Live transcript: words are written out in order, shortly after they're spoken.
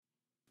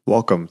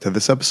Welcome to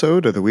this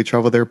episode of the We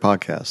Travel There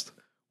podcast.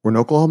 We're in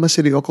Oklahoma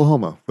City,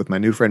 Oklahoma, with my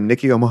new friend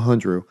Nikki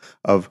Omohundru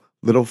of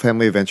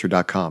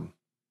LittleFamilyAdventure.com.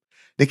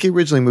 Nikki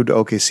originally moved to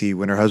OKC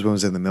when her husband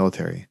was in the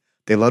military.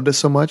 They loved it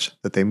so much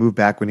that they moved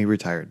back when he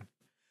retired.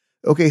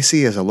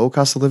 OKC has a low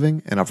cost of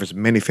living and offers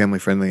many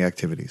family-friendly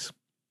activities.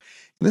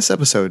 In this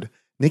episode,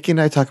 Nikki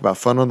and I talk about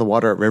fun on the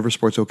water at River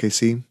Sports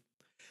OKC,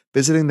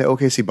 visiting the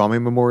OKC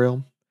Bombing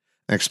Memorial,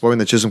 and exploring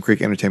the Chisholm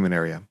Creek Entertainment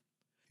Area.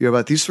 You have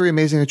about these three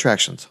amazing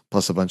attractions,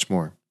 plus a bunch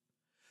more.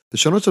 The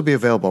show notes will be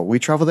available at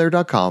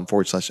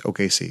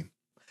wetravelthere.com/OKC.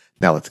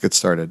 Now let's get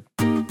started.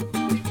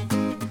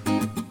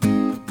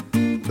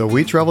 The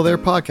We Travel There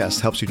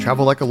podcast helps you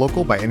travel like a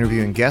local by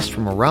interviewing guests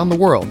from around the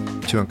world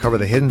to uncover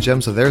the hidden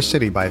gems of their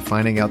city by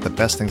finding out the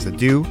best things to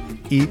do,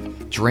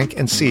 eat, drink,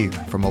 and see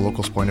from a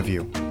local's point of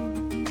view.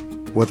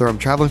 Whether I'm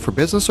traveling for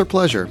business or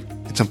pleasure,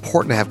 it's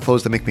important to have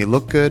clothes that make me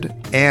look good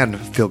and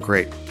feel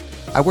great.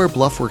 I wear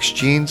Bluffworks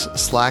jeans,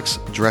 slacks,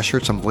 dress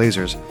shirts, and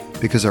blazers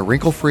because they're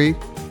wrinkle-free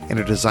and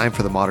are designed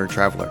for the modern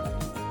traveler.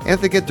 And if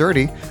they get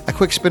dirty, a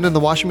quick spin in the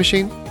washing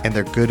machine, and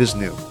they're good as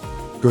new.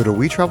 Go to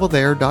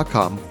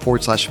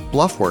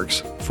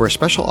wetravelthere.com/Bluffworks for a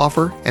special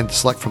offer and to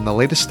select from the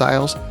latest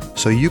styles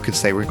so you can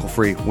stay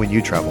wrinkle-free when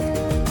you travel.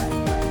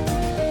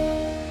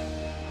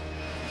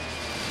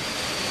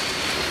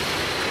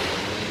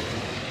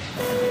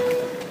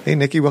 Hey,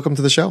 Nikki, welcome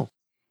to the show.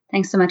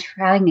 Thanks so much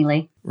for having me,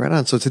 Lee. Right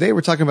on. So today we're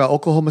talking about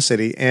Oklahoma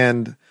City,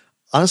 and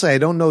honestly, I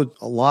don't know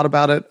a lot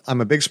about it. I'm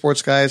a big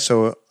sports guy,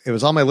 so it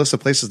was on my list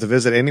of places to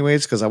visit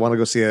anyways because I want to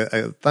go see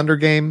a Thunder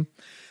game.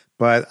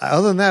 But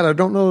other than that, I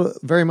don't know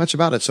very much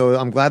about it. So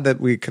I'm glad that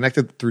we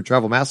connected through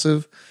Travel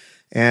Massive,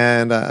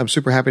 and I'm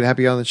super happy to have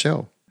you on the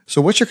show.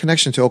 So what's your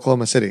connection to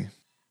Oklahoma City?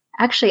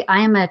 Actually,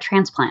 I am a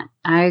transplant.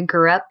 I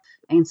grew up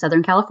in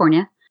Southern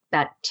California,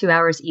 about 2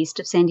 hours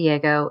east of San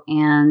Diego,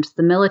 and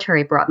the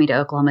military brought me to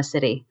Oklahoma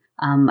City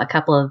a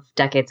couple of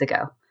decades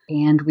ago.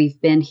 And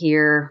we've been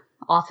here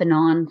off and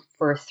on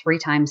for 3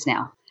 times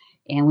now.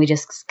 And we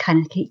just kind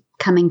of keep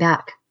coming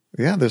back.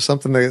 Yeah, there's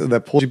something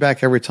that pulls you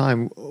back every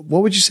time.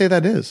 What would you say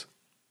that is?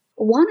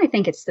 One, I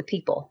think it's the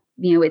people.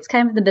 You know, it's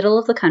kind of the middle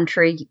of the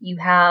country. You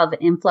have an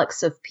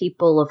influx of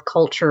people, of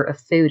culture, of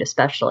food,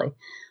 especially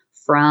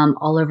from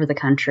all over the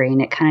country.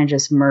 And it kind of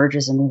just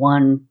merges in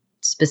one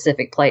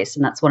specific place.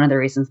 And that's one of the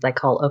reasons they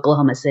call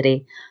Oklahoma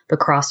City the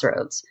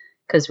Crossroads,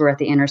 because we're at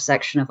the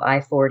intersection of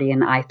I-40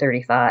 and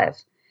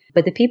I-35.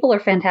 But the people are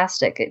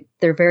fantastic.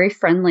 They're very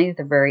friendly.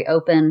 They're very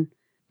open.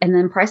 And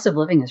then price of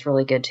living is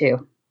really good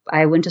too.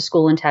 I went to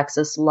school in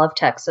Texas, love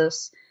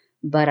Texas,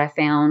 but I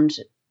found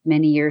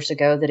many years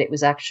ago that it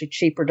was actually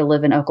cheaper to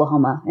live in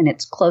Oklahoma. And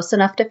it's close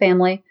enough to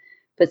family,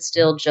 but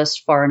still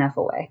just far enough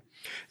away.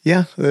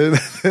 Yeah, there's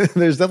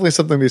definitely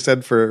something to be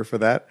said for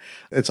that.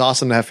 It's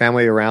awesome to have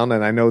family around.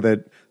 And I know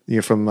that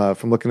from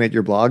looking at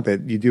your blog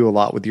that you do a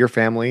lot with your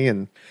family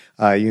and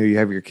you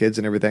have your kids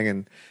and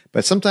everything.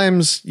 But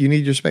sometimes you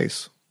need your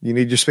space. You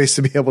need your space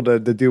to be able to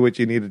do what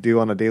you need to do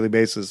on a daily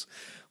basis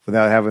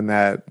without having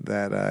that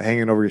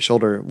hanging over your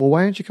shoulder. Well,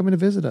 why aren't you coming to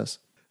visit us?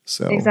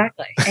 So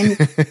exactly. And,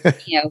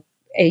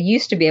 I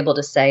used to be able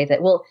to say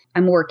that, well,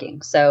 I'm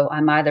working. So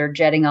I'm either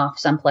jetting off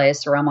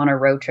someplace or I'm on a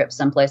road trip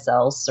someplace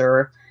else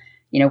or,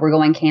 we're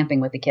going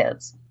camping with the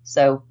kids.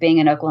 So being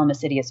in Oklahoma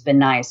City has been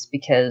nice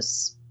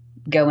because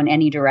go in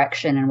any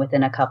direction and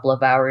within a couple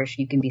of hours,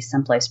 you can be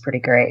someplace pretty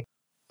great.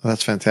 Well,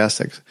 that's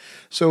fantastic.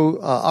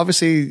 So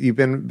obviously you've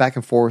been back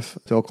and forth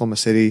to Oklahoma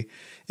City.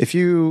 If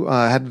you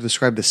had to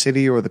describe the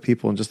city or the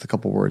people in just a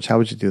couple words, how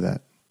would you do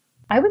that?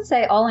 I would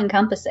say all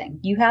encompassing.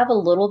 You have a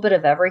little bit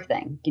of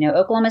everything.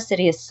 Oklahoma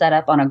City is set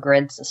up on a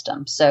grid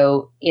system,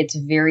 so it's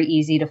very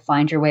easy to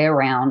find your way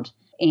around.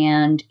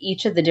 And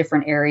each of the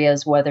different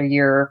areas, whether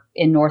you're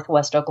in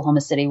Northwest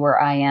Oklahoma City, where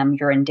I am,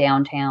 you're in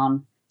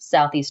downtown,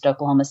 Southeast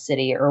Oklahoma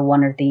City, or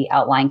one of the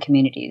outlying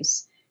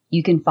communities,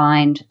 you can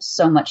find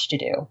so much to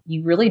do.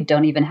 You really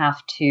don't even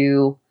have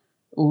to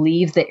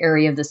leave the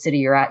area of the city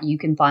you're at. You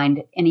can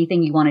find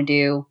anything you want to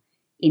do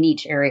in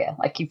each area.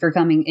 Like if you're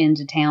coming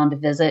into town to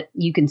visit,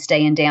 you can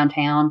stay in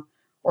downtown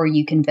or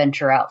you can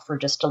venture out for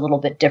just a little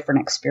bit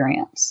different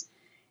experience.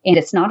 And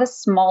it's not a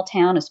small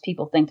town as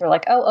people think. They're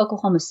like, oh,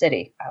 Oklahoma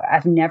City.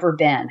 I've never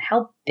been.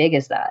 How big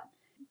is that?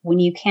 When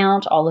you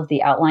count all of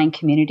the outlying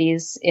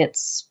communities,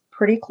 it's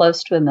pretty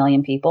close to 1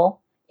 million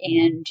people.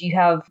 And you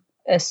have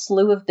a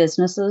slew of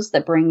businesses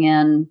that bring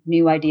in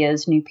new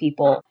ideas, new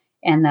people,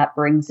 and that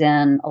brings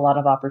in a lot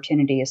of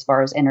opportunity as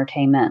far as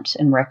entertainment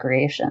and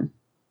recreation.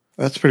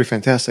 That's pretty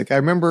fantastic. I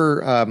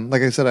remember,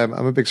 like I said,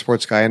 I'm a big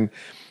sports guy, and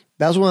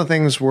that was one of the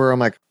things where I'm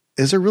like,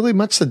 is there really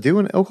much to do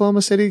in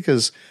Oklahoma City?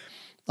 Because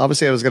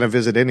obviously I was going to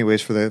visit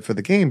anyways for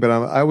the game, but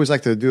I always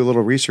like to do a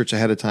little research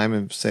ahead of time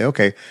and say,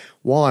 okay,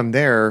 while I'm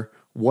there,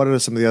 what are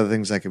some of the other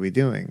things I could be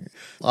doing?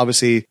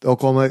 Obviously, the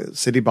Oklahoma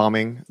City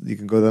bombing, you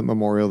can go to that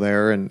memorial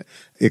there and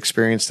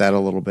experience that a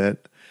little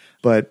bit.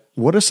 But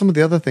what are some of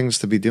the other things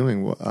to be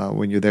doing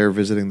when you're there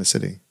visiting the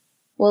city?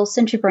 Well,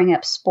 since you bring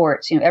up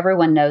sports,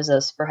 everyone knows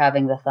us for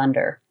having the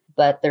Thunder,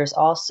 but there's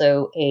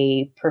also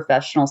a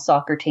professional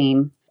soccer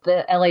team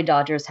The LA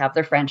Dodgers have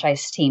their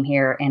franchise team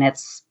here, and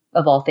it's,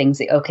 of all things,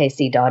 the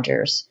OKC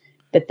Dodgers.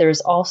 But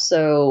there's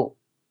also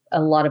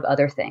a lot of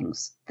other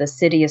things. The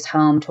city is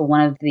home to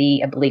one of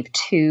the, I believe,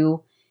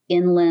 2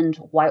 inland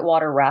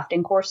whitewater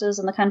rafting courses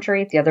in the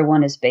country. The other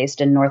one is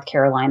based in North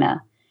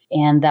Carolina,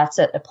 and that's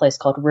at a place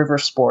called River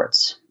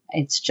Sports.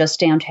 It's just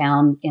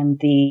downtown in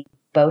the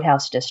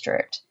Boathouse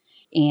District,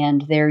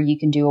 and there you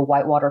can do a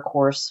whitewater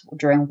course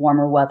during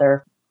warmer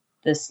weather.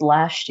 This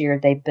last year,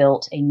 they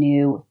built a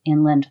new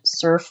inland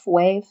surf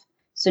wave.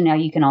 So now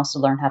you can also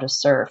learn how to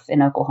surf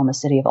in Oklahoma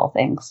City, of all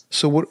things.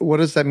 So what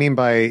does that mean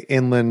by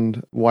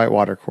inland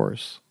whitewater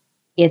course?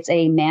 It's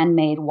a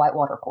man-made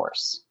whitewater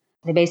course.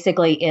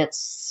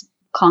 It's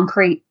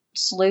concrete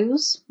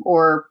sloughs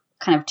or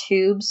kind of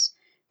tubes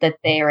that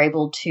they are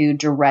able to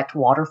direct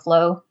water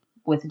flow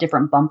with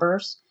different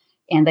bumpers.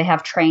 And they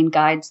have trained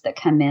guides that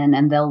come in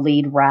and they'll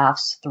lead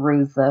rafts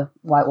through the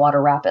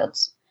whitewater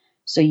rapids.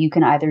 So you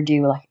can either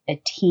do like a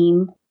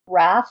team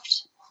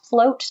raft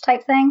float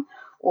type thing,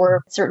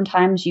 or at certain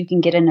times you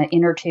can get in an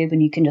inner tube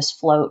and you can just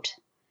float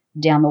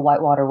down the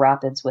whitewater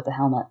rapids with a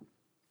helmet.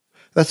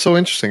 That's so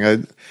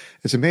interesting.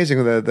 It's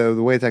amazing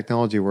the way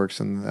technology works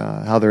and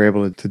how they're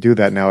able to do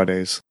that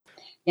nowadays.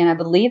 And I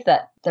believe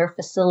that their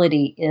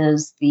facility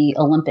is the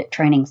Olympic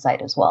training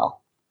site as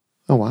well.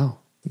 Oh, wow.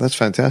 That's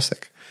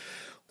fantastic.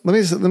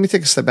 Let me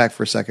take a step back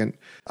for a second.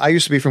 I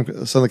used to be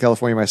from Southern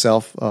California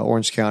myself,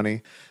 Orange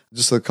County,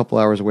 just a couple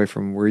hours away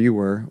from where you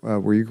were,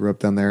 where you grew up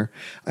down there.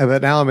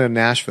 But now I'm in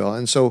Nashville.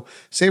 And so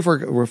say if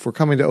we're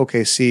coming to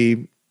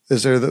OKC,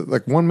 is there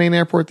one main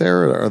airport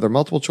there? Or are there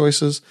multiple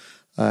choices?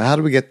 How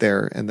do we get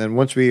there? And then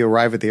once we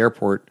arrive at the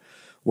airport,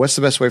 what's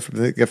the best way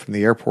to get from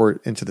the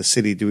airport into the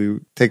city? Do we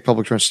take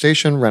public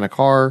transportation, rent a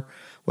car?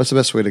 What's the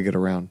best way to get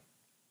around?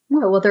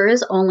 Well, there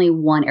is only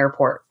one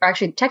airport.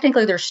 Actually,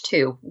 technically, there's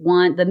 2.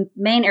 The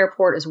main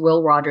airport is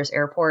Will Rogers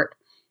Airport,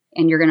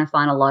 and you're going to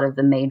find a lot of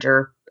the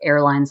major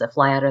airlines that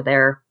fly out of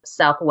there: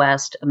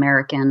 Southwest,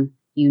 American,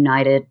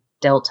 United,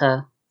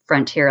 Delta,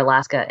 Frontier,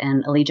 Alaska,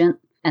 and Allegiant.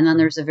 And then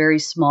there's a very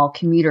small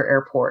commuter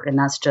airport, and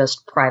that's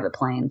just private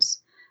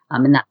planes.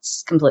 And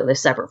that's completely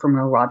separate from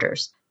Will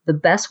Rogers. The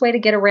best way to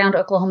get around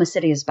Oklahoma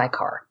City is by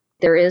car.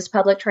 There is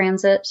public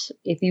transit.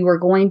 If you were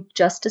going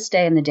just to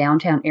stay in the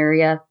downtown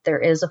area, there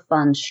is a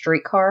fun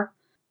streetcar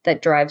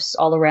that drives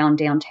all around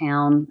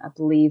downtown, I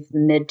believe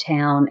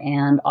Midtown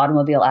and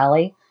Automobile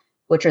Alley,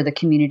 which are the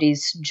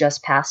communities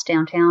just past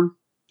downtown.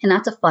 And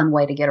that's a fun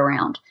way to get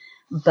around.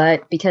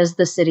 But because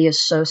the city is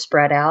so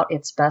spread out,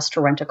 it's best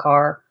to rent a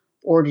car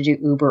or to do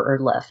Uber or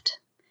Lyft.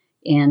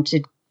 And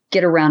to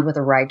get around with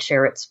a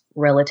rideshare, it's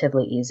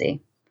relatively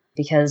easy.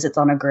 Because it's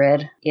on a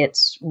grid,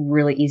 it's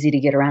really easy to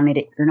get around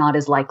it. You're not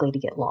as likely to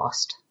get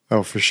lost.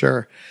 Oh, for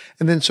sure.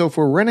 And then, so if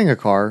we're renting a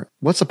car,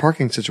 what's the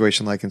parking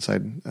situation like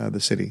inside the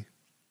city?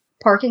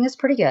 Parking is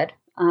pretty good.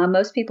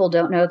 Most people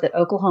don't know that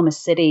Oklahoma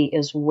City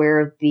is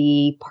where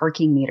the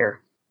parking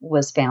meter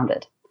was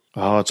founded.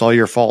 Oh, it's all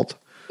your fault.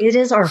 It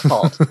is our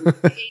fault.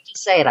 I hate to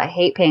say it. I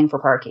hate paying for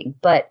parking,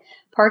 but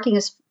parking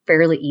is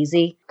fairly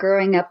easy.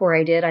 Growing up where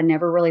I did, I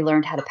never really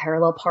learned how to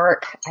parallel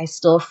park. I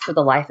still, for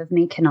the life of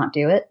me, cannot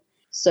do it.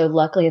 So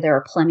luckily, there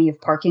are plenty of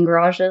parking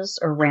garages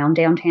around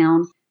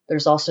downtown.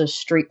 There's also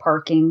street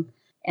parking.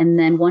 And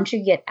then once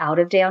you get out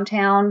of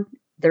downtown,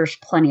 there's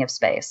plenty of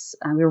space.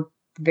 We're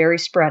very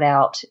spread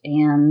out,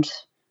 and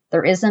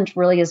there isn't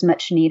really as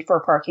much need for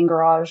a parking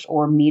garage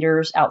or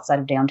meters outside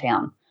of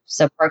downtown.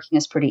 So parking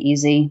is pretty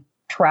easy.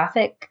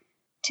 Traffic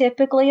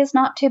typically is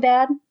not too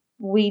bad.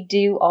 We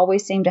do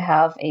always seem to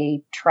have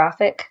a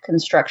traffic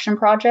construction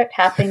project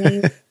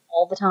happening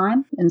all the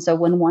time. And so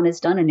when one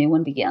is done, a new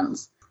one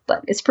begins.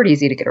 But it's pretty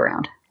easy to get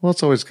around. Well,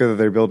 it's always good that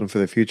they're building for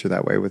the future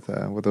that way with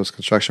those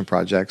construction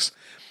projects.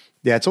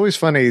 Yeah, it's always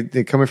funny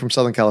coming from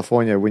Southern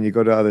California when you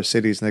go to other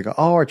cities and they go,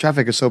 "Oh, our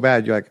traffic is so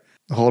bad." You're like,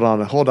 hold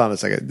on a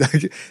second.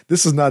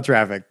 This is not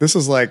traffic. This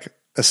is like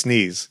a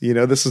sneeze.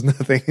 This is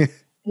nothing.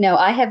 No,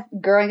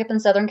 growing up in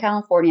Southern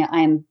California,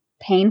 I am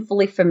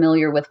painfully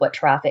familiar with what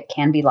traffic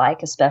can be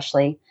like,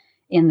 especially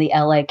in the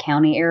LA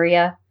County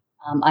area.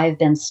 I've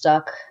been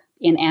stuck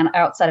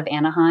outside of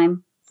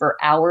Anaheim for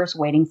hours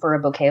waiting for a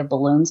bouquet of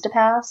balloons to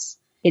pass.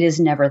 It is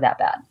never that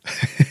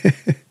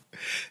bad.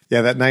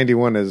 Yeah, that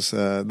 91 is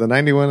the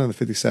 91 and the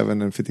 57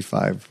 and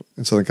 55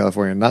 in Southern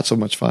California. Not so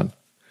much fun.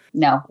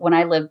 No, when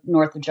I lived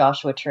north of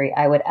Joshua Tree,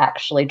 I would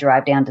actually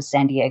drive down to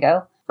San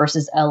Diego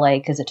versus LA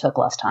because it took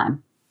less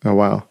time. Oh,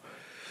 wow.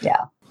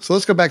 Yeah. So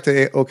let's go back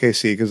to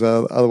OKC because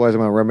otherwise I'm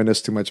going to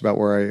reminisce too much about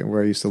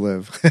where I used to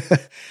live.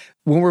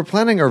 When we're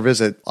planning our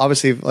visit,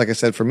 obviously, like I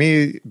said, for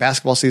me,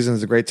 basketball season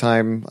is a great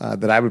time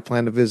that I would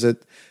plan to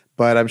visit.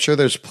 But I'm sure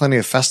there's plenty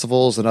of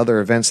festivals and other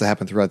events that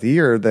happen throughout the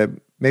year that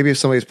maybe if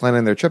somebody's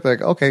planning their trip, they're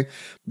like, okay,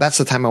 that's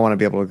the time I want to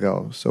be able to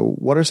go. So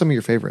what are some of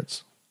your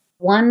favorites?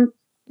 One,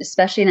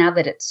 especially now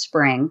that it's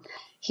spring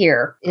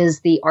here, is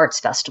the Arts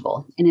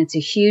Festival. And it's a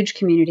huge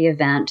community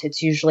event.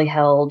 It's usually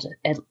held,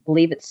 I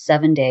believe it's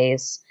 7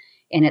 days.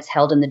 And it's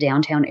held in the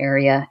downtown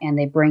area. And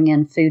they bring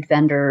in food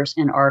vendors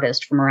and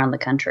artists from around the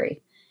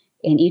country.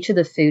 And each of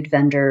the food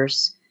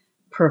vendors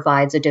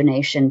provides a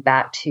donation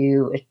back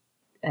to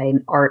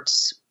an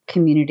arts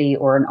community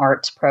or an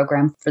arts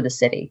program for the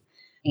city.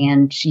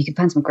 And you can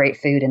find some great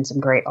food and some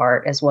great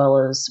art, as well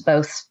as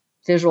both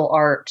visual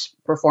art,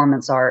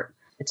 performance art.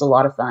 It's a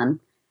lot of fun.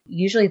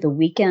 Usually the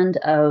weekend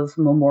of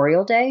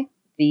Memorial Day,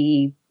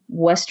 the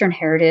Western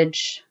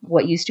Heritage,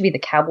 what used to be the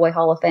Cowboy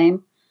Hall of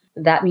Fame,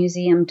 that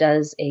museum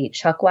does a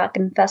Chuck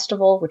Wagon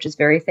Festival, which is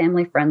very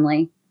family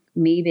friendly.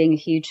 Me being a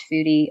huge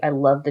foodie, I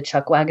love the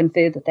Chuck Wagon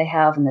food that they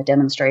have and the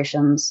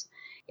demonstrations.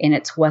 And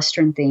it's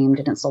Western themed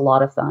and it's a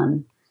lot of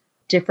fun.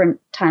 Different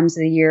times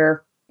of the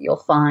year, you'll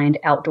find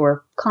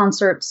outdoor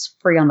concerts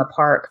free on the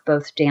park,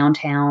 both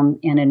downtown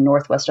and in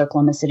Northwest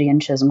Oklahoma City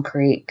and Chisholm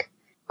Creek.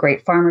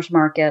 Great farmers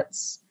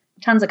markets,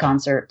 tons of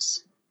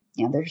concerts.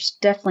 There's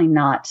definitely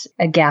not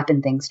a gap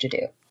in things to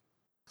do.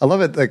 I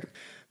love it. Like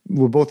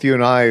with both you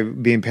and I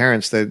being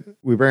parents, that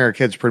we bring our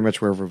kids pretty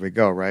much wherever we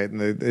go, right?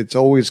 And it's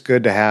always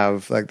good to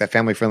have like that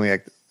family friendly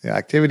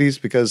activities,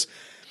 because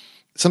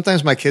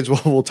sometimes my kids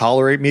will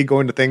tolerate me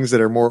going to things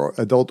that are more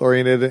adult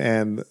oriented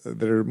and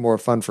that are more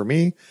fun for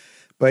me.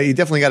 But you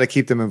definitely got to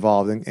keep them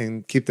involved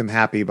and keep them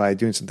happy by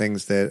doing some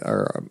things that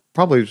are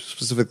probably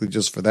specifically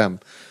just for them.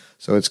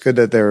 So it's good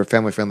that there are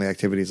family friendly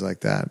activities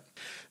like that.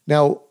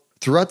 Now,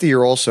 throughout the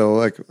year also,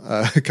 like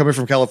coming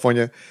from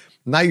California,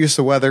 not used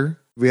to weather.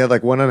 We had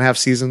like 1.5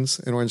 seasons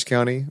in Orange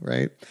County,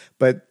 right?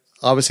 But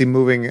obviously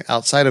moving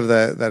outside of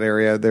that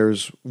area,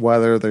 there's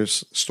weather,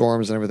 there's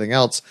storms and everything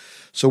else.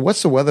 So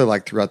what's the weather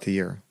like throughout the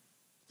year?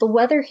 The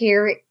weather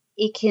here,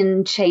 it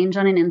can change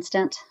on an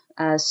instant.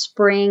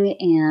 Spring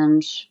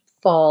and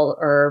fall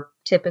are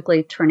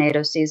typically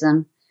tornado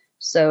season.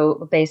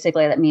 So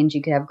basically that means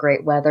you could have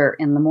great weather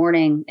in the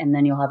morning and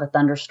then you'll have a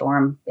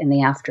thunderstorm in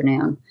the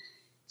afternoon.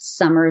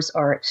 Summers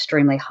are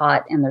extremely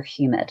hot and they're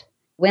humid.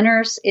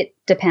 Winters, it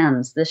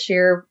depends. This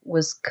year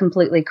was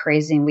completely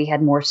crazy and we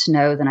had more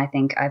snow than I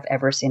think I've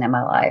ever seen in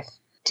my life.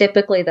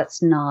 Typically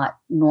that's not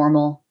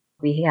normal.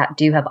 We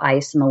do have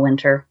ice in the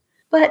winter,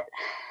 but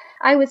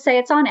I would say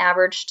it's on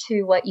average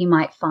to what you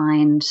might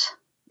find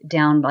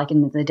down like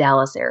in the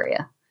Dallas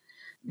area.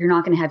 You're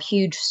not going to have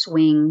huge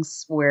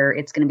swings where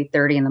it's going to be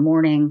 30 in the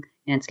morning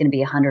and it's going to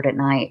be 100 at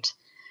night.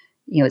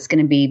 It's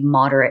going to be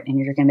moderate and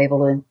you're going to be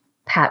able to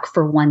pack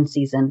for one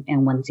season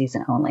and one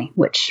season only,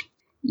 which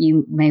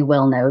you may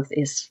well know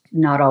is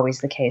not always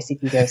the case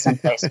if you go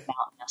someplace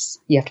mountainous.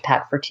 You have to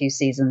pack for 2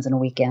 seasons in a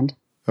weekend.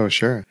 Oh,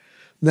 sure.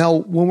 Now,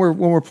 when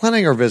we're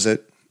planning our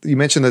visit, you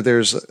mentioned that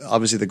there's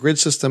obviously the grid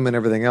system and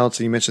everything else.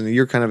 And you mentioned that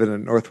you're kind of in a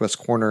northwest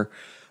corner.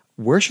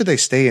 Where should they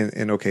stay in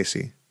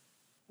OKC?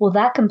 Well,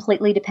 that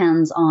completely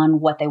depends on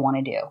what they want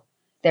to do.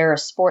 They're a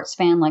sports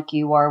fan like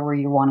you are, where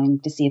you're wanting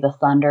to see the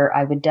Thunder.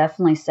 I would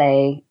definitely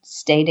say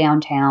stay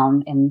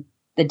downtown in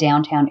the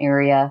downtown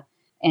area,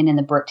 and in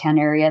the Bricktown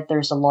area,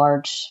 there's a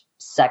large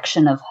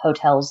section of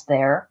hotels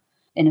there,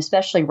 and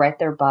especially right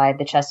there by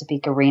the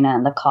Chesapeake Arena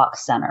and the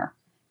Cox Center.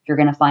 You're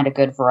going to find a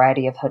good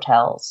variety of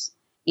hotels.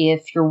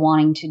 If you're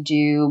wanting to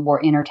do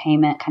more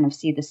entertainment, kind of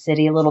see the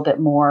city a little bit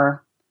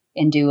more,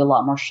 and do a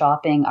lot more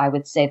shopping, I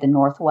would say the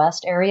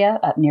Northwest area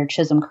up near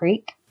Chisholm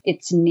Creek.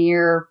 It's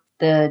near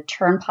the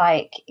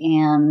Turnpike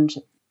and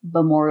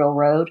Memorial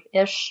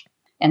Road-ish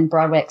and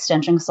Broadway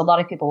Extension. So a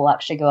lot of people will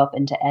actually go up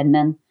into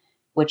Edmond,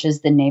 which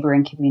is the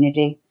neighboring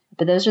community.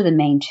 But those are the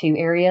main 2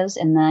 areas.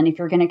 And then if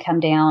you're going to come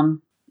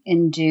down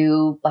and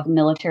do like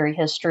military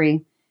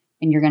history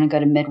and you're going to go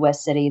to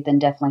Midwest City, then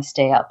definitely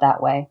stay out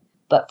that way.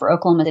 But for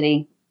Oklahoma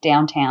City,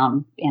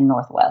 downtown and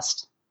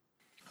Northwest.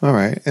 All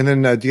right. And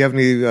then do you have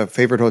any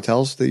favorite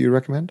hotels that you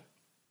recommend?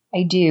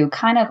 I do.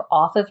 Kind of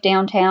off of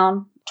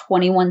downtown,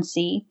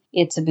 21C.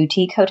 It's a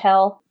boutique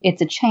hotel.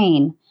 It's a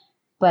chain,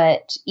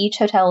 but each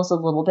hotel is a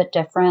little bit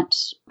different.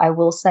 I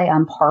will say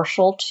I'm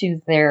partial to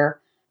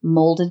their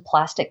molded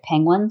plastic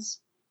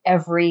penguins.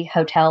 Every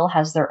hotel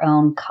has their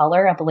own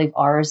color. I believe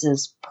ours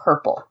is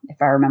purple,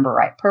 if I remember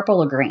right,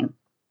 purple or green.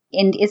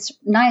 And it's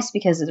nice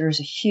because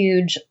there's a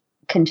huge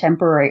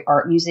contemporary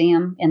art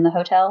museum in the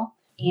hotel.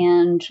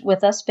 And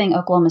with us being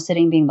Oklahoma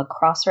City and being the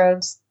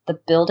crossroads, the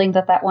building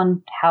that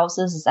one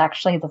houses is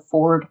actually the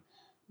Ford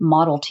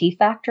Model T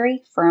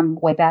factory from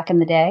way back in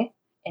the day.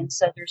 And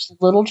so there's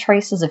little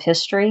traces of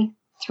history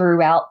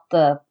throughout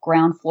the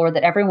ground floor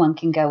that everyone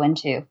can go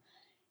into.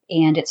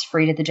 And it's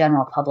free to the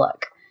general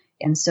public.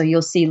 And so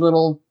you'll see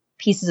little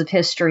pieces of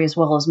history as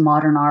well as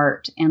modern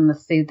art. And the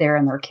food there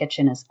in their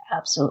kitchen is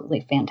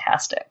absolutely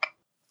fantastic.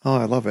 Oh,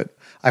 I love it.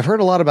 I've heard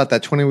a lot about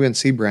that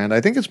 21C brand.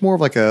 I think it's more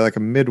of like a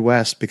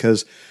Midwest,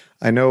 because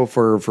I know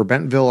for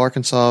Bentonville,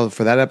 Arkansas,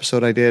 for that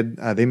episode I did,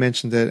 they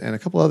mentioned it, and a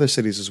couple other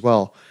cities as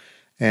well.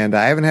 And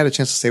I haven't had a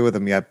chance to stay with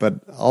them yet,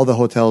 but all the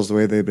hotels, the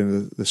way they've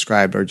been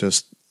described,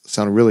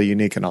 sound really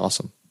unique and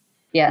awesome.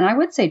 Yeah, and I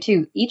would say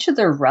too, each of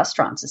their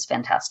restaurants is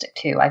fantastic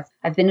too.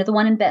 I've been to the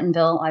one in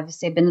Bentonville,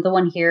 obviously I've been to the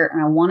one here,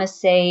 and I want to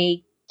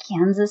say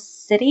Kansas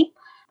City.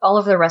 All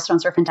of their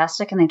restaurants are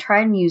fantastic, and they try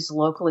and use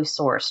locally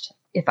sourced,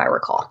 if I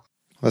recall.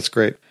 That's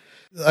great.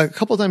 A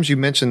couple of times you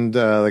mentioned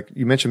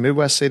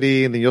Midwest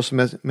City, and then you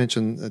also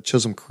mentioned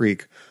Chisholm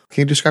Creek.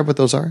 Can you describe what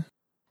those are?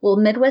 Well,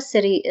 Midwest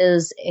City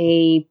is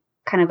a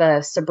kind of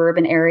a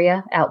suburban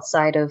area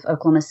outside of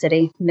Oklahoma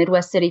City.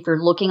 Midwest City, if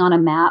you're looking on a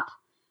map,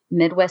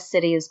 Midwest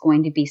City is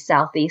going to be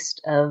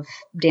southeast of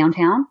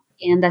downtown.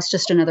 And that's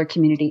just another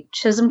community.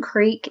 Chisholm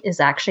Creek is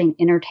actually an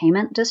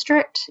entertainment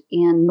district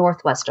in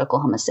northwest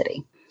Oklahoma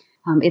City.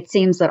 It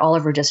seems that all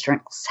of our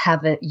districts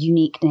have a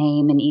unique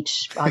name, and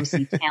each,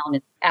 obviously, town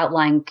and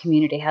outlying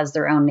community has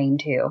their own name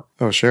too.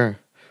 Oh, sure.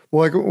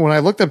 Well, like when I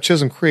looked up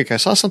Chisholm Creek, I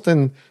saw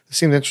something that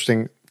seemed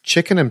interesting.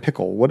 Chicken and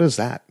Pickle. What is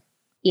that?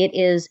 It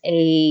is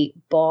a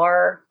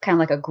bar, kind of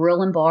like a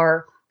grill and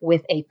bar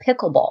with a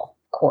pickleball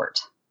court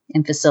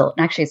and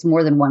facility. Actually, it's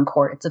more than one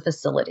court. It's a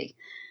facility.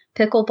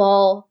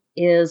 Pickleball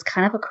is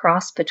kind of a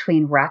cross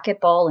between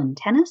racquetball and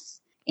tennis.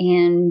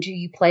 And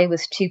you play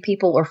with 2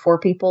 people or 4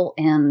 people,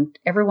 and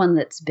everyone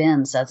that's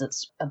been says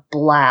it's a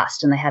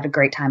blast and they had a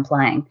great time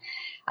playing.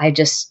 I've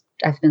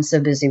been so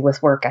busy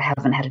with work, I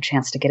haven't had a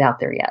chance to get out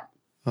there yet.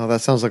 Oh,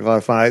 that sounds like a lot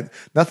of fun.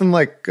 Nothing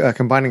like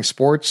combining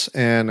sports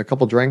and a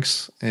couple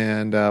drinks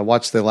and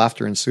watch the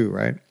laughter ensue,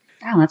 right?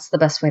 Oh, that's the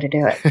best way to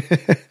do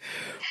it.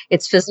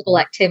 It's physical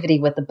activity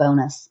with a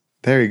bonus.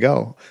 There you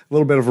go. A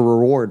little bit of a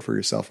reward for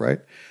yourself, right?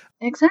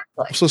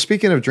 Exactly. So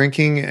speaking of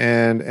drinking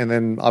and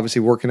then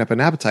obviously working up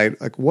an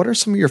appetite, like what are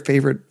some of your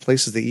favorite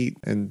places to eat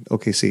in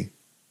OKC?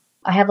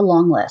 I have a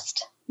long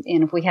list.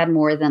 And if we had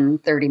more than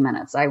 30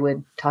 minutes, I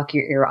would talk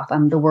your ear off.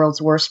 I'm the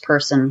world's worst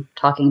person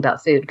talking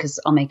about food because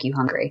I'll make you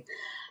hungry.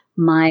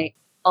 My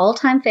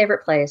all-time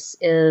favorite place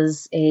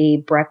is a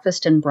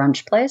breakfast and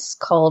brunch place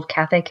called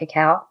Cafe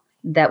Cacao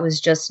that was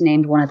just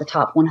named one of the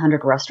top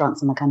 100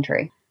 restaurants in the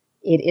country.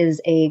 It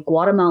is a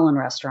Guatemalan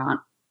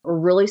restaurant. A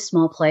really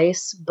small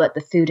place, but the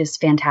food is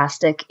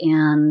fantastic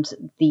and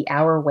the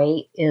hour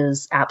wait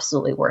is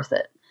absolutely worth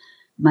it.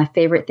 My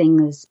favorite thing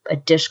is a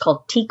dish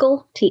called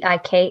tikal,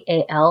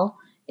 Tikal.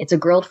 It's a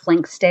grilled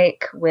flank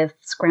steak with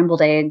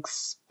scrambled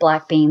eggs,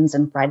 black beans,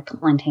 and fried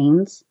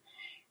plantains.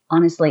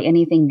 Honestly,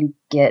 anything you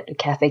get at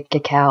Cafe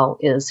Cacao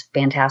is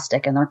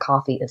fantastic, and their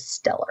coffee is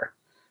stellar.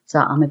 So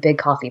I'm a big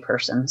coffee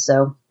person.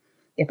 So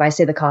if I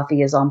say the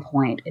coffee is on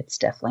point, it's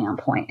definitely on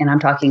point. And I'm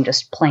talking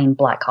just plain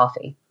black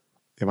coffee.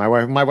 Yeah,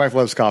 my wife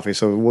loves coffee,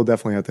 so we'll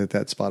definitely have to hit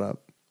that spot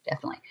up.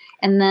 Definitely.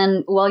 And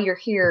then while you're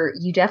here,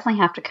 you definitely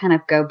have to kind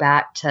of go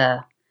back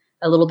to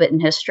a little bit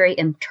in history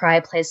and try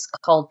a place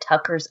called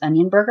Tucker's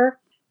Onion Burger.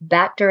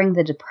 Back during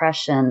the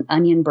Depression,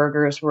 onion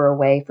burgers were a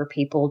way for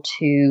people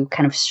to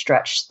kind of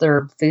stretch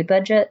their food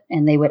budget,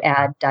 and they would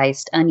add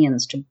diced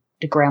onions to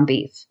ground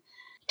beef.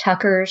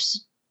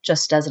 Tucker's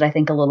just does it, I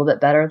think, a little bit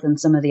better than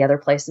some of the other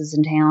places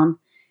in town,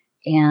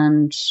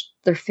 and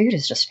their food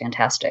is just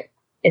fantastic.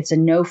 It's a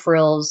no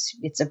frills.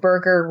 It's a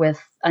burger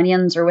with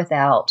onions or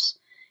without.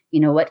 You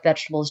know, what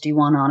vegetables do you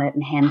want on it,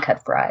 and hand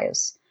cut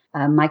fries.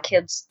 My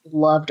kids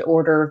love to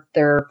order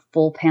their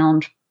full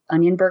pound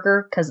onion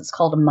burger because it's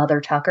called a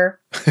Mother Tucker.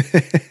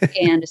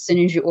 And as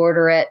soon as you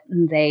order it,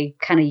 they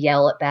kind of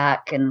yell it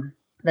back, and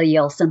they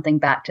yell something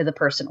back to the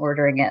person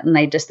ordering it. And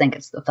they just think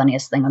it's the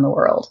funniest thing in the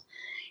world.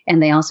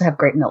 And they also have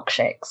great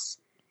milkshakes.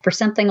 For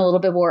something a little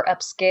bit more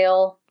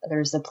upscale,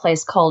 there's a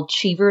place called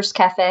Cheever's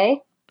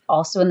Cafe,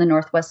 also in the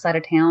northwest side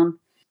of town.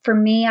 For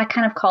me, I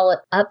kind of call it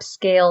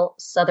upscale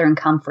Southern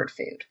comfort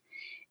food.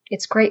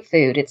 It's great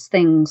food. It's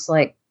things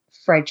like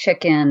fried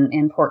chicken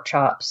and pork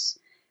chops.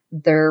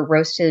 Their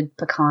roasted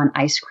pecan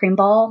ice cream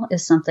ball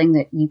is something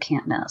that you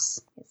can't miss.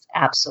 It's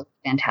absolutely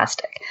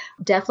fantastic.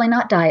 Definitely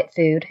not diet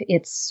food.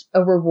 It's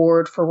a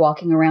reward for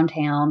walking around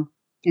town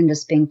and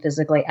just being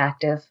physically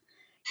active.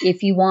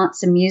 If you want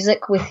some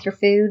music with your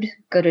food,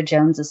 go to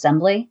Jones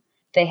Assembly.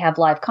 They have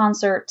live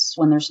concerts.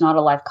 When there's not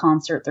a live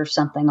concert, there's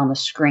something on the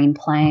screen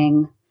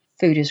playing.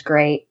 Food is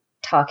great.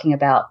 Talking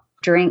about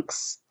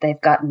drinks, they've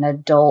got an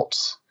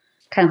adult,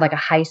 kind of like a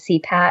high C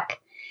pack.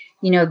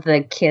 You know,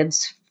 the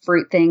kids'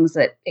 fruit things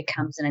that it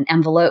comes in an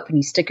envelope and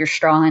you stick your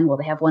straw in? Well,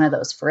 they have one of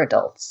those for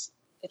adults.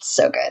 It's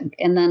so good.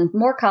 And then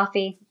more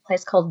coffee, a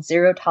place called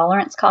Zero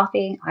Tolerance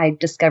Coffee. I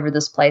discovered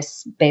this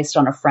place based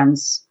on a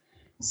friend's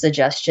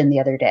suggestion the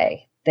other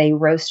day. They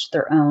roast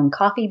their own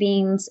coffee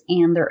beans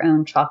and their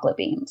own chocolate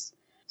beans.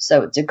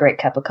 So it's a great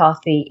cup of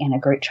coffee and a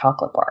great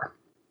chocolate bar.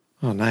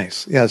 Oh,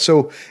 nice. Yeah.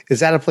 So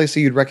is that a place that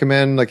you'd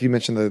recommend? Like you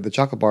mentioned the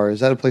chocolate bar. Is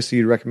that a place that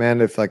you'd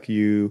recommend if like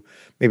you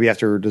maybe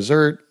after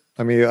dessert?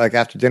 I mean, like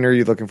after dinner,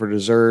 you're looking for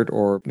dessert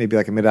or maybe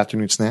like a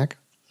mid-afternoon snack?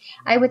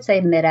 I would say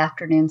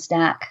mid-afternoon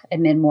snack, a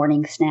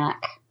mid-morning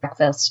snack,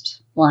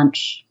 breakfast,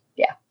 lunch.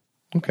 Yeah.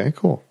 Okay,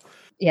 cool.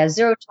 Yeah,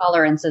 Zero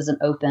Tolerance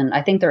isn't open.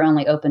 I think they're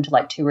only open to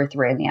like 2 or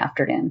 3 in the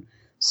afternoon.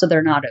 So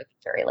they're not open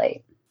very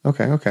late.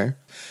 Okay.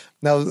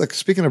 Now, like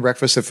speaking of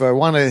breakfast, if I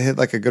want to hit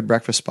like a good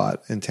breakfast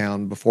spot in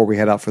town before we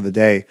head out for the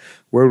day,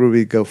 where would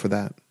we go for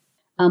that?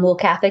 Well,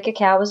 Cafe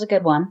Cacao is a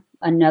good one.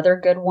 Another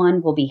good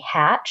one will be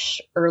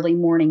Hatch, early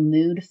morning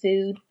mood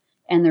food.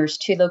 And there's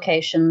 2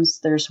 locations.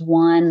 There's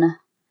one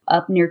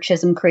up near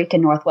Chisholm Creek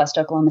in northwest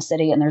Oklahoma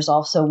City, and there's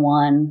also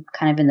one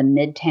kind of in the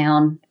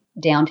midtown,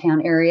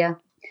 downtown area.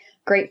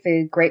 Great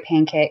food, great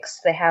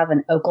pancakes. They have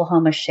an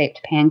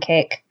Oklahoma-shaped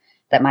pancake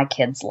that my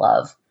kids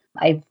love.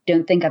 I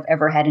don't think I've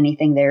ever had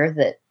anything there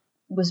that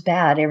was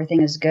bad.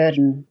 Everything is good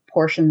and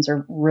portions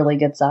are really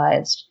good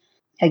sized.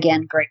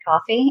 Again, great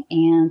coffee,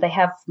 and they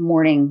have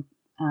morning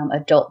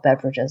adult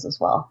beverages as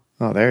well.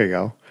 Oh, there you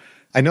go.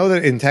 I know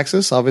that in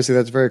Texas, obviously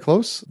that's very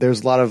close.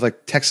 There's a lot of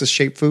like Texas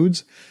shaped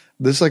foods.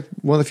 This is like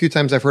one of the few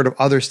times I've heard of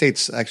other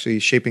states actually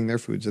shaping their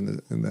foods in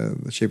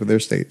the shape of their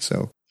state.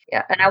 So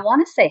yeah, and I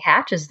want to say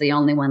Hatch is the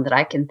only one that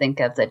I can think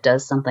of that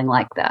does something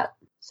like that.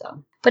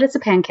 So, but it's a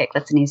pancake.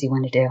 That's an easy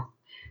one to do.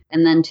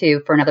 And then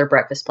too, for another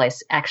breakfast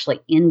place, actually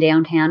in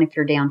downtown, if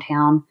you're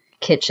downtown,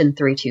 Kitchen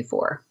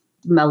 324.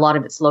 A lot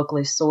of it's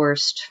locally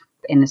sourced,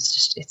 and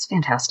it's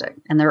fantastic.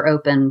 And they're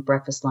open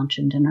breakfast, lunch,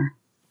 and dinner.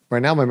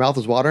 Right now, my mouth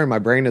is watering, my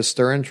brain is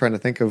stirring, trying to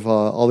think of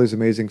all these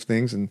amazing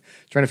things and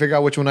trying to figure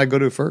out which one I go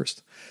to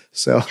first.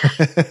 So,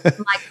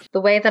 like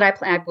the way that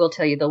I will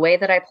tell you, the way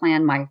that I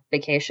plan my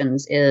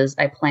vacations is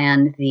I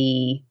plan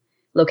the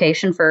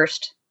location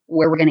first,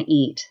 where we're going to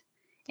eat,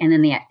 and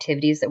then the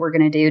activities that we're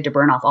going to do to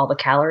burn off all the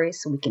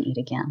calories so we can eat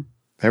again.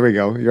 There we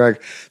go. You're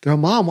like,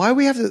 Mom, why are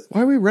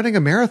we running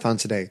a marathon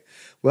today?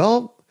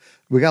 Well,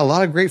 we got a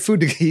lot of great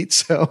food to eat,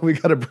 so we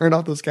got to burn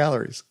off those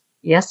calories.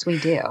 Yes, we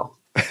do.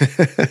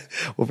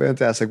 Well,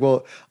 fantastic.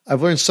 Well,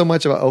 I've learned so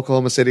much about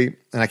Oklahoma City,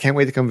 and I can't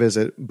wait to come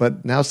visit.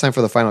 But now it's time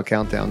for the final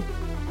countdown.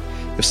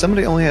 If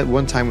somebody only had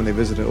one time when they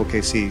visited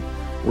OKC,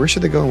 where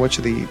should they go and what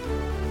should they eat?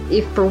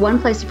 If for one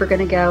place, if you're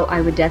going to go,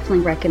 I would definitely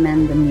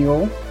recommend the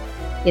Mule.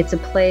 It's a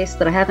place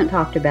that I haven't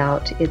talked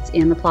about. It's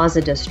in the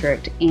Plaza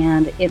District,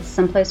 and it's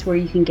someplace where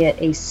you can get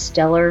a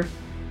stellar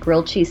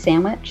grilled cheese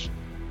sandwich.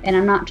 And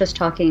I'm not just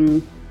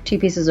talking 2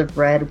 pieces of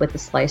bread with a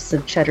slice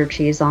of cheddar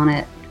cheese on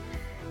it.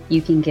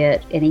 You can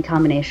get any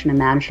combination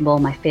imaginable.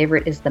 My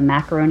favorite is the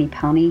macaroni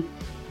pony.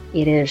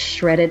 It is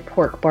shredded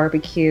pork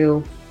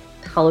barbecue,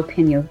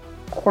 jalapeno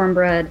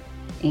cornbread,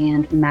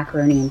 and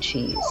macaroni and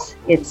cheese.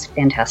 It's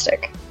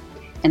fantastic.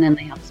 And then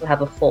they also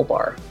have a full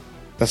bar.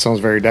 That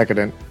sounds very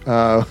decadent.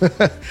 My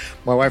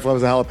wife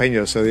loves the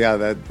jalapeno, so yeah,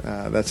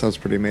 that sounds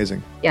pretty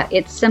amazing. Yeah,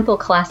 it's simple,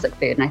 classic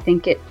food, and I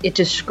think it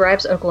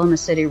describes Oklahoma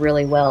City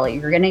really well.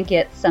 You're going to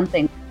get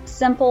something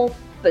simple,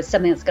 but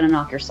something that's going to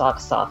knock your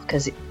socks off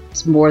because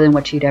it's more than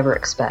what you'd ever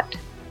expect.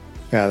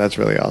 Yeah, that's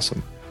really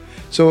awesome.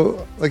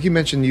 So, like you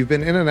mentioned, you've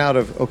been in and out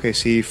of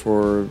OKC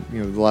for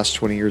the last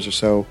 20 years or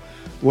so.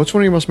 What's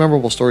one of your most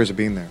memorable stories of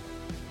being there?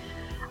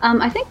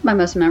 I think my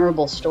most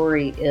memorable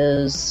story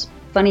is,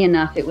 funny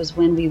enough, it was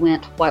when we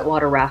went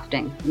whitewater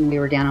rafting and we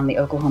were down on the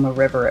Oklahoma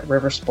River at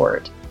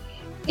Riversport.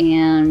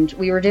 And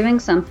we were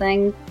doing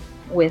something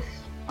with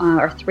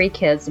our 3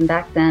 kids, and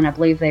back then I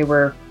believe they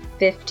were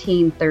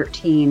 15,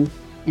 13,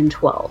 and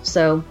 12.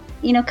 So,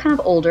 kind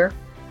of older.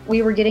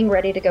 We were getting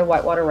ready to go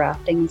whitewater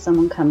rafting, and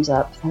someone comes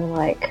up. They're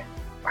like,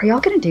 "Are y'all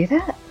going to do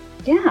that?"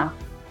 "Yeah."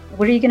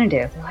 "What are you going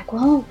to do?" They're like,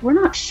 "Well, we're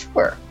not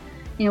sure.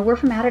 We're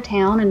from out of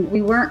town, and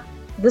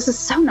this is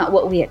so not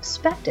what we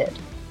expected.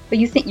 But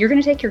you think you're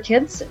going to take your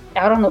kids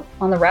out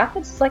on the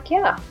rapids?" It's like,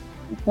 yeah,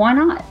 why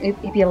not?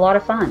 It'd be a lot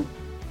of fun.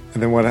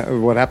 And then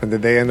what happened?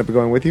 Did they end up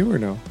going with you or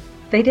no?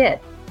 They did.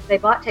 They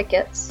bought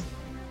tickets.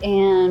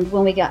 And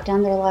when we got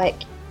done, they're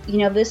like,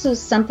 this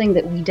is something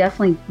that we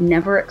definitely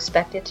never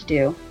expected to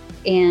do.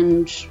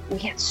 And we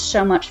had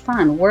so much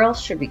fun. Where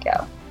else should we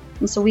go?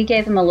 And so we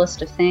gave them a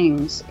list of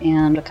things.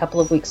 And a couple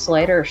of weeks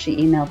later, she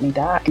emailed me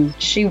back. And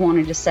she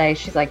wanted to say,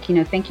 she's like,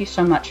 thank you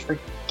so much for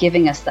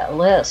giving us that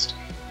list.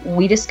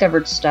 We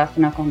discovered stuff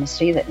in Oklahoma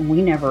City that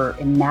we never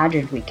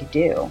imagined we could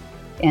do.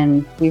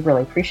 And we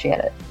really appreciate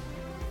it.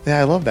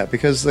 Yeah, I love that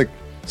because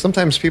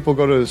sometimes people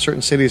go to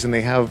certain cities and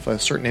they have a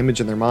certain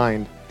image in their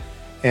mind.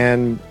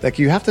 And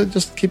you have to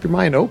just keep your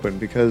mind open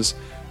because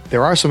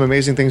there are some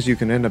amazing things you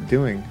can end up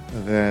doing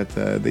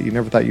that you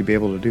never thought you'd be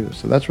able to do.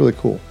 So that's really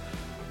cool.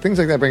 Things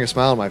like that bring a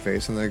smile on my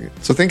face. And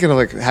so thinking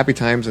of happy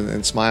times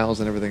and smiles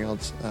and everything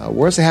else,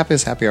 where's the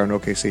happiest happy hour in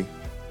OKC?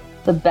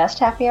 The best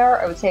happy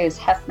hour, I would say, is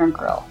Hefner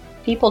Grill.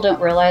 People don't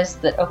realize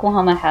that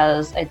Oklahoma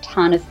has a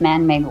ton of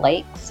man-made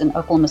lakes, and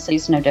Oklahoma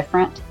City's no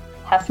different.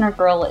 Hefner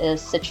Grill is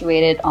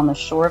situated on the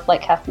shore of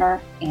Lake Hefner,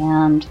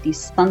 and the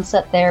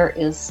sunset there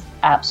is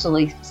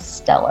absolutely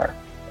stellar.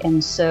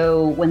 And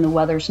so when the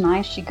weather's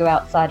nice, you go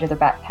outside to their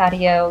back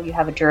patio, you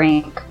have a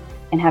drink,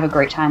 and have a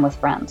great time with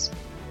friends.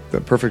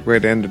 The perfect way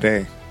to end the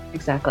day.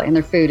 Exactly, and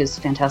their food is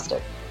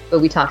fantastic.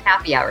 But we talk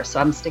happy hour, so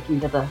I'm sticking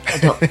to the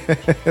adult.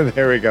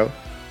 There we go.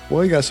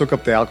 Well, you got to soak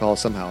up the alcohol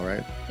somehow,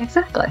 right?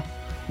 Exactly.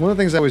 One of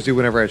the things I always do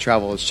whenever I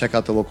travel is check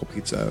out the local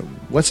pizza.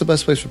 What's the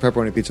best place for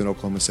pepperoni pizza in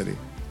Oklahoma City?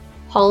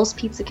 Hall's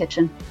Pizza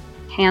Kitchen,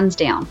 hands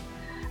down.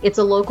 It's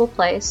a local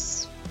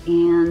place,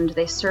 and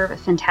they serve a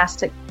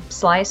fantastic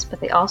slice, but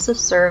they also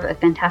serve a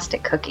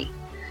fantastic cookie.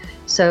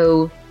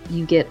 So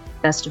you get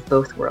best of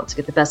both worlds. You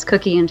get the best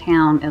cookie in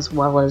town as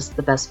well as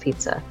the best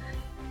pizza.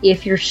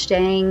 If you're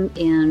staying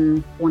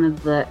in one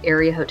of the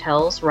area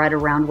hotels right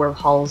around where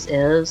Hall's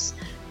is,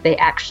 they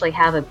actually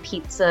have a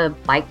pizza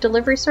bike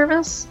delivery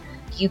service.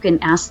 You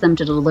can ask them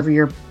to deliver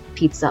your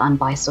pizza on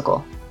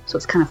bicycle. So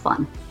it's kind of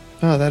fun.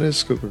 Oh, that is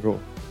super cool.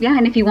 Yeah,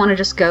 and if you want to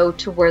just go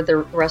to where the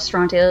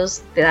restaurant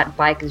is, that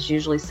bike is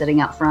usually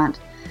sitting out front.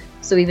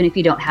 So even if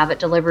you don't have it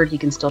delivered, you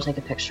can still take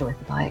a picture with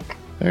the bike.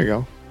 There you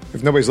go.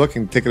 If nobody's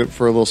looking, take it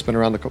for a little spin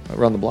around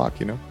the block,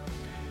 you know?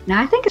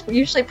 Now, I think it's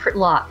usually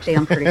locked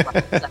down pretty well.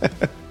 So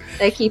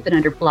they keep it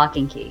under lock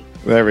and key.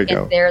 There we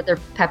go. And their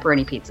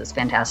pepperoni pizza is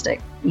fantastic.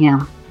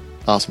 Yeah.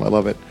 Awesome. I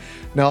love it.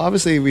 Now,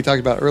 obviously, we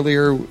talked about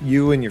earlier,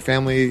 you and your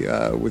family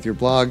with your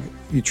blog,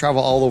 you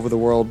travel all over the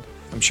world.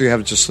 I'm sure you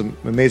have just some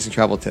amazing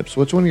travel tips.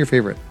 What's one of your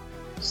favorite?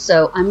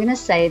 So I'm going to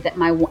say that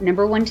my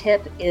number one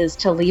tip is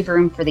to leave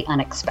room for the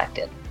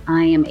unexpected.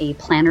 I am a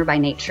planner by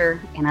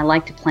nature, and I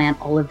like to plan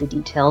all of the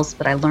details,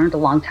 but I learned a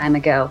long time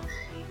ago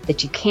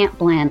that you can't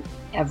plan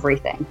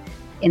everything,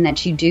 and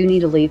that you do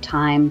need to leave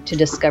time to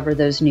discover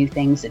those new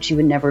things that you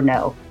would never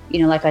know. You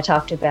know, like I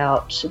talked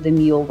about the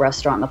Mule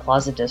restaurant in the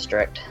Plaza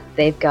District.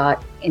 They've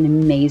got an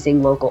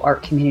amazing local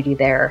art community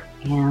there,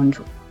 and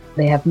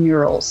they have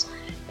murals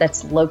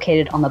that's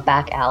located on the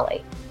back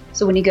alley.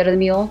 So when you go to the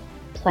Mule,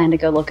 plan to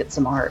go look at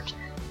some art.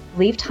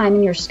 Leave time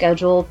in your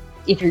schedule.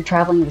 If you're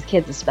traveling with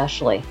kids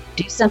especially,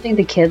 do something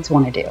the kids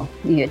want to do.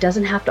 You know, it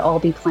doesn't have to all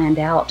be planned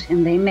out,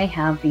 and they may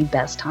have the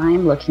best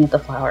time looking at the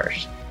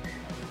flowers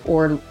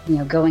or, you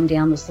know, going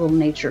down this little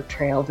nature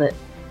trail that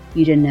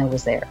you didn't know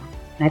was there.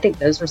 And I think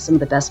those were some of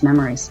the best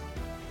memories.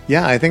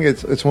 Yeah, I think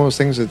it's one of those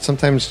things that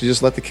sometimes you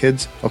just let the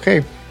kids,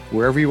 okay,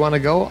 wherever you want to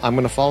go, I'm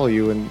going to follow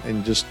you,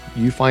 and just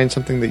you find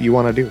something that you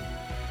want to do.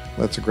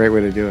 That's a great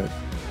way to do it.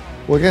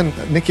 Well, again,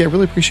 Nikki, I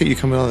really appreciate you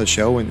coming on the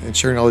show and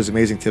sharing all these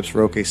amazing tips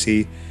for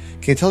OKC.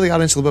 Can you tell the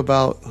audience a little bit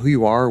about who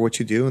you are, what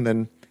you do, and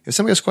then if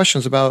somebody has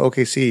questions about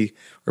OKC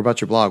or about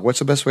your blog, what's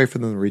the best way for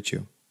them to reach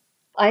you?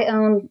 I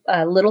own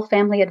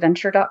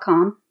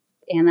littlefamilyadventure.com,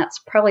 and that's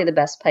probably the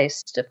best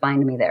place to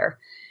find me there.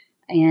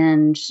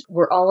 And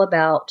we're all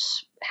about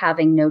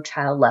having no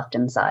child left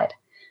inside.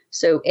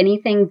 So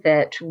anything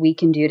that we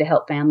can do to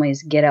help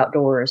families get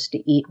outdoors,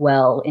 to eat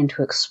well, and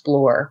to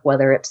explore,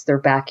 whether it's their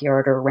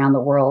backyard or around the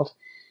world,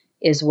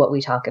 is what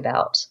we talk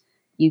about.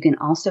 You can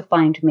also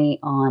find me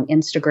on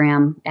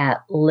Instagram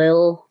at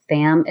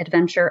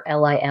lilfamadventure,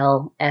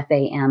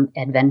 LILFAM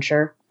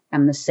adventure.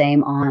 I'm the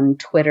same on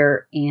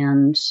Twitter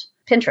and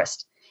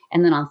Pinterest.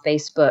 And then on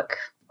Facebook,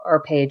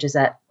 our page is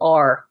at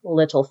Our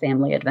Little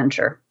Family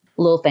Adventure.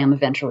 Lil Fam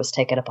Adventure was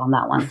taken up on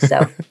that one.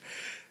 So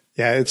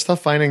yeah, it's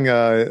tough finding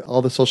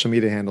all the social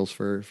media handles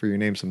for your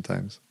name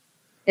sometimes.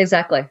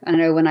 Exactly. I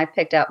know when I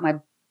picked out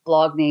my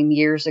blog name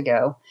years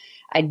ago,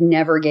 I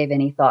never gave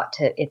any thought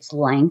to its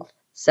length.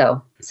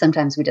 So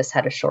sometimes we just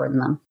had to shorten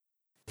them.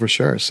 For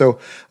sure. So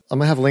I'm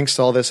going to have links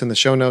to all this in the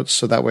show notes,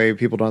 so that way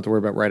people don't have to worry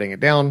about writing it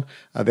down.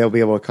 They'll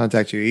be able to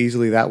contact you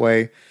easily that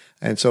way.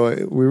 And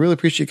so we really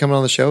appreciate you coming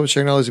on the show,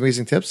 sharing all these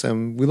amazing tips,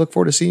 and we look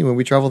forward to seeing you when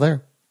we travel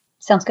there.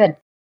 Sounds good.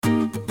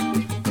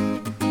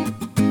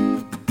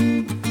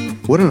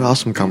 What an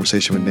awesome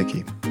conversation with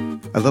Nikki.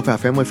 I love how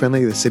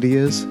family-friendly the city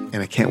is, and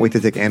I can't wait to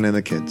take Anna and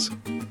the kids.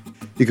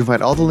 You can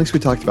find all the links we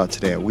talked about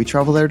today at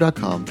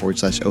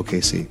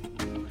wetravelthere.com/OKC.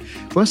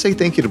 I want to say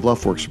thank you to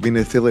Bluffworks for being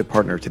an affiliate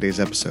partner of today's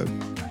episode.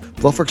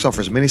 Bluffworks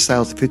offers many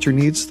styles to fit your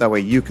needs, that way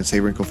you can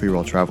stay wrinkle-free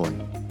while traveling.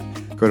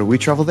 Go to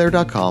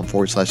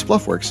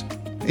wetravelthere.com/Bluffworks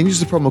and use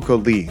the promo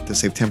code LEE to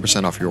save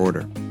 10% off your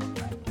order.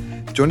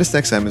 Join us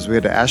next time as we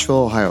head to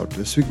Asheville, Ohio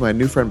to speak with my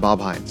new friend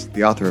Bob Hines,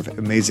 the author of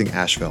Amazing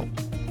Asheville.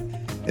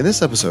 In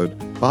this episode,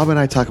 Bob and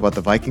I talk about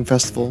the Viking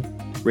Festival,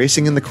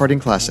 racing in the karting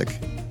classic,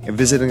 and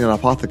visiting an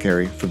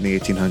apothecary from the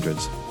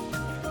 1800s.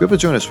 Be able to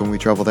join us when we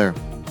travel there.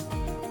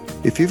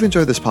 If you've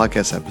enjoyed this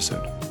podcast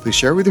episode, please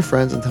share it with your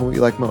friends and tell me what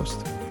you like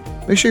most.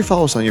 Make sure you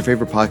follow us on your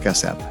favorite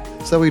podcast app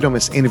so that way you don't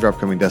miss any of our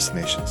upcoming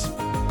destinations.